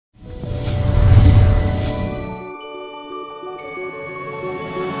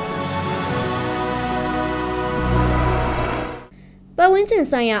ပတ်ဝန်းကျင်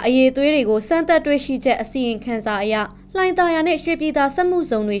ဆိုင်ရာအရေးသွေးတွေကိုစမ်းသပ်တွေ့ရှိချက်အစီရင်ခံစာအရလှိုင်သာယာနဲ့ရွှေပြည်သာစက်မှု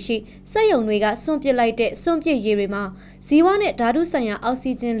ဇုံတွေရှိစက်ရုံတွေကစွန့်ပစ်လိုက်တဲ့စွန့်ပစ်ရည်တွေမှာဇီဝနဲ့ဓာတုဆိုင်ရာအောက်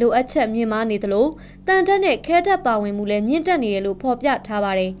ဆီဂျင်လိုအပ်ချက်မြင့်မားနေသလိုတန်တက်နဲ့ခဲတက်ပါဝင်မှုလည်းမြင့်တက်နေတယ်လို့ဖော်ပြထား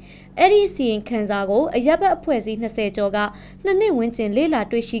ပါတယ်။အဲ့ဒီစီရင်ခံစာကိုအရပ်ဘက်အဖွဲ့အစည်း20ကျော်က2နှစ်ဝန်းကျင်လေ့လာ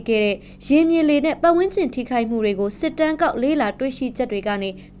တွေ့ရှိခဲ့တဲ့ရင်းမြစ်လေးနဲ့ပတ်ဝန်းကျင်ထိခိုက်မှုတွေကိုစစ်တမ်းကောက်လေ့လာတွေ့ရှိချက်တွေကနေ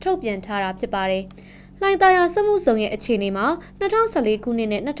ထုတ်ပြန်ထားတာဖြစ်ပါတယ်။လှိုင်သာယာစက်မှုဇုံရဲ့အခြေအနေမှာ2014ခုနှစ်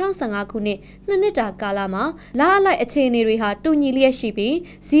နဲ့2015ခုနှစ်နှစ်နှစ်တာကာလမှာလာအလိုက်အခြေအနေတွေဟာတူညီလျက်ရှိပြီး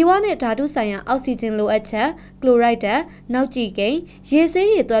ဇီဝနဲ့ဓာတုဆိုင်ရာအောက်ဆီဂျင်လိုအပ်ချက်ကလိုရိုက်ဓာတ်နောက်ကြည်ကိန်းရေဆေး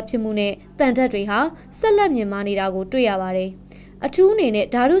ရည်သွက်ဖြစ်မှုနဲ့တန်ဓာတ်တွေဟာဆက်လက်မြင့်မားနေတာကိုတွေ့ရပါတယ်အထူးအနေနဲ့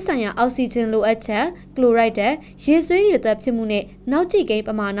ဓာတုဆိုင်ရာအောက်ဆီဂျင်လိုအပ်ချက်ကလိုရိုက်ဓာတ်ရေဆွေးရည်သွက်ဖြစ်မှုနဲ့နောက်ကြည်ကိန်းပ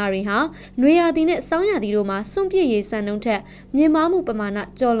မာဏတွေဟာနွေရာသီနဲ့ဆောင်းရာသီတို့မှာစွန့်ပစ်ရည်စံနှုန်းထက်မြင့်မားမှုပမာဏ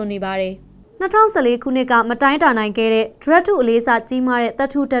ကျော်လွန်နေပါတယ်2014ခုနှစ်ကမတိုင်းတာနိုင်ခဲ့တဲ့ဒရက်ထုအလေးစားကြီးမားတဲ့သ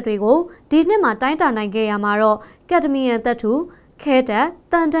တ္ထုဓာတ်တွေကိုဒီနှစ်မှာတိုင်းတာနိုင်ခဲ့ရမှာတော့ကက်ဒမီယမ်သတ္ထုခဲဓာတ်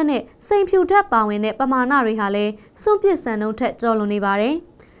တန်ဓာတ်နဲ့စိန်ဖြူဓာတ်ပါဝင်တဲ့ပမာဏတွေဟာလည်းစွန့်ပစ်စံနှုန်းထက်ကျော်လွန်နေပါတယ်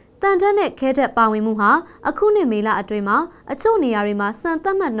တန်ဓာတ်နဲ့ခဲဓာတ်ပါဝင်မှုဟာအခုနှစ်မေလအတွင်းမှာအချို့နေရာတွေမှာစံသ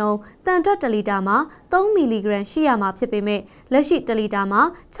တ်မှတ်နှုန်းတန်ဓာတ်1လီတာမှာ3မီလီဂရမ်ရှိရမှာဖြစ်ပေမဲ့လက်ရှိ1လီတာမှာ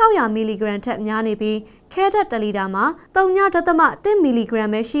600မီလီဂရမ်ထက်များနေပြီးခဲဓာတ်1လီတာမှာ3.1မီလီဂရ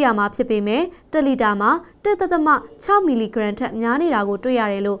မ်ပဲရှိရမှာဖြစ်ပေမဲ့1လီတာမှာ1.6မီလီဂရမ်ထက်များနေတာကိုတွေ့ရ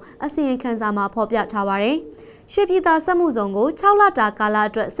တယ်လို့အစီရင်ခံစာမှာဖော်ပြထားပါတယ်။ရွှေပြည်သာစက်မှုဇုံကို6လတာကာလ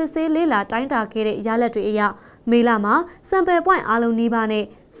အတွက်စစ်ဆေးလေးလာတိုင်းတာခဲ့တဲ့ရလဒ်တွေအရမေလမှာစံပယ်ပွိုင်းအားလုံးနှီးပါးနဲ့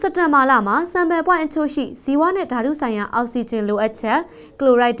စက်တင်ဘာလမှာစံပယ်ပွိုင်းအချို့ရှိဇီဝနဲ့ဓာတုဆိုင်ရာအောက်ဆီဂျင်လိုအပ်ချက်က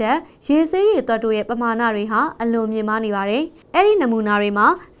လိုရိုက်ဓာတ်ရေဆေးရည်သွက်တို့ရဲ့ပမာဏတွေဟာအလွန်မြင့်မားနေပါတယ်။အဲ့ဒီနမူနာတွေမှာ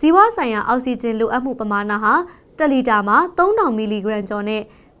ဇီဝဆိုင်ရာအောက်ဆီဂျင်လိုအပ်မှုပမာဏဟာ1လီတာမှာ3000မီလီဂရမ်ကျော်နဲ့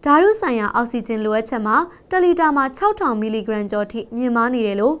ဓာတုဆိုင်ရာအောက်ဆီဂျင်လိုအပ်ချက်မှာ1လီတာမှာ6000မီလီဂရမ်ကျော်ထိမြင့်မားနေတ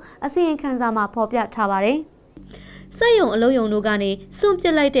ယ်လို့အစီရင်ခံစာမှာဖော်ပြထားပါတယ်။စက်ရုံအလုံးယုံတို့ကနေစွန့်ပ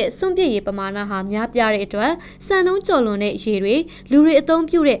စ်လိုက်တဲ့စွန့်ပစ်ရေပမာဏဟာများပြားတဲ့အတွက်စံနှုန်းကျော်လွန်တဲ့ရေတွေလူတွေအသုံး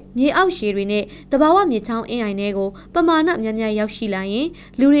ပြုတဲ့မြေအောက်ရေတွေနဲ့တဘာဝမြေချောင်းအင်းအိုင်တွေကိုပမာဏများများရောက်ရှိလာရင်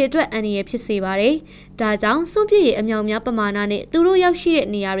လူတွေအတွက်အန္တရာယ်ဖြစ်စေပါတယ်။ဒါကြောင့်စွန့်ပစ်ရေအမြောက်များပမာဏနဲ့သူတို့ရောက်ရှိတဲ့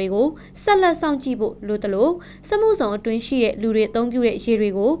နေရာတွေကိုဆက်လက်စောင့်ကြည့်ဖို့လိုသလိုစက်မှုဇုံအတွင်းရှိတဲ့လူတွေအသုံးပြုတဲ့ရေတွေ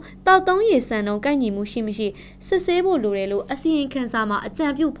ကိုတောက်သုံးရေစံနှုန်းကိုက်ညီမှုရှိမရှိစစ်ဆေးဖို့လိုတယ်လို့အစီရင်ခံစာမှာအကြံ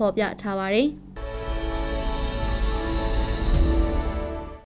ပြုဖော်ပြထားပါတယ်။